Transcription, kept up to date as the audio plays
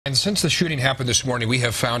And since the shooting happened this morning, we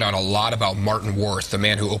have found out a lot about Martin Wirth, the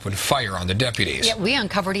man who opened fire on the deputies. Yeah, we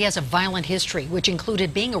uncovered he has a violent history, which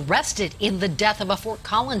included being arrested in the death of a Fort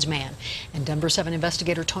Collins man. And Denver7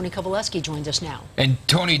 Investigator Tony Kovaleski joins us now. And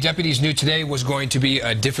Tony, deputies knew today was going to be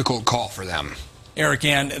a difficult call for them. Eric,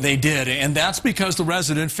 and they did, and that's because the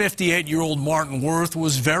resident, 58-year-old Martin Wirth,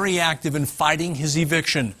 was very active in fighting his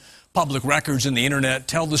eviction. Public records and the internet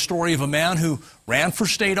tell the story of a man who ran for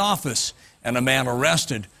state office and a man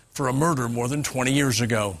arrested for a murder more than 20 years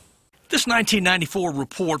ago. This 1994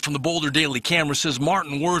 report from the Boulder Daily Camera says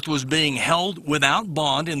Martin Wirth was being held without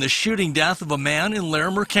bond in the shooting death of a man in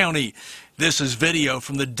Larimer County. This is video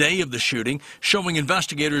from the day of the shooting showing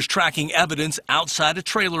investigators tracking evidence outside a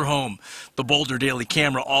trailer home. The Boulder Daily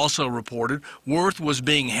Camera also reported Wirth was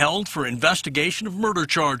being held for investigation of murder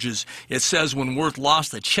charges. It says when Wirth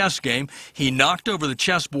lost the chess game, he knocked over the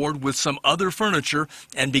chessboard with some other furniture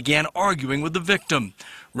and began arguing with the victim.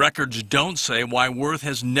 Records don't say why Wirth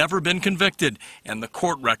has never been convicted, and the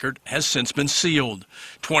court record has since been sealed.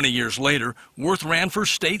 20 years later, Wirth ran for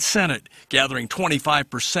state senate, gathering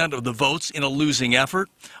 25% of the votes in a losing effort.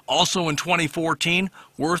 Also in 2014,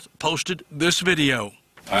 Wirth posted this video.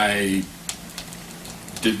 I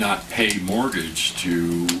did not pay mortgage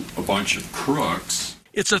to a bunch of crooks.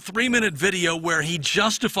 It's a 3-minute video where he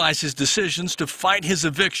justifies his decisions to fight his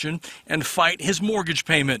eviction and fight his mortgage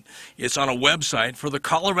payment. It's on a website for the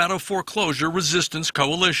Colorado Foreclosure Resistance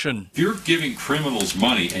Coalition. If you're giving criminals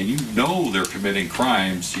money and you know they're committing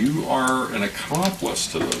crimes, you are an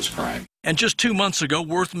accomplice to those crimes. And just 2 months ago,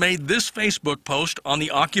 Wirth made this Facebook post on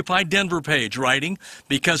the Occupy Denver page, writing,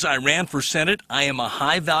 "Because I ran for Senate, I am a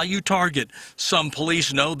high-value target. Some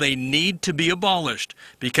police know they need to be abolished.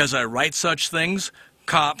 Because I write such things,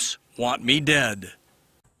 cops want me dead."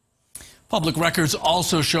 Public records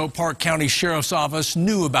also show Park County Sheriff's Office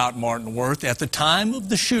knew about Martin Wirth. At the time of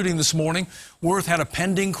the shooting this morning, Wirth had a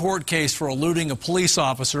pending court case for eluding a police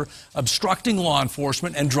officer, obstructing law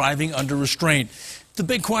enforcement, and driving under restraint. The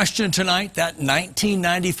big question tonight, that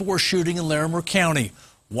 1994 shooting in Larimer County.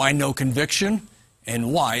 Why no conviction?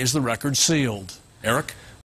 And why is the record sealed? Eric?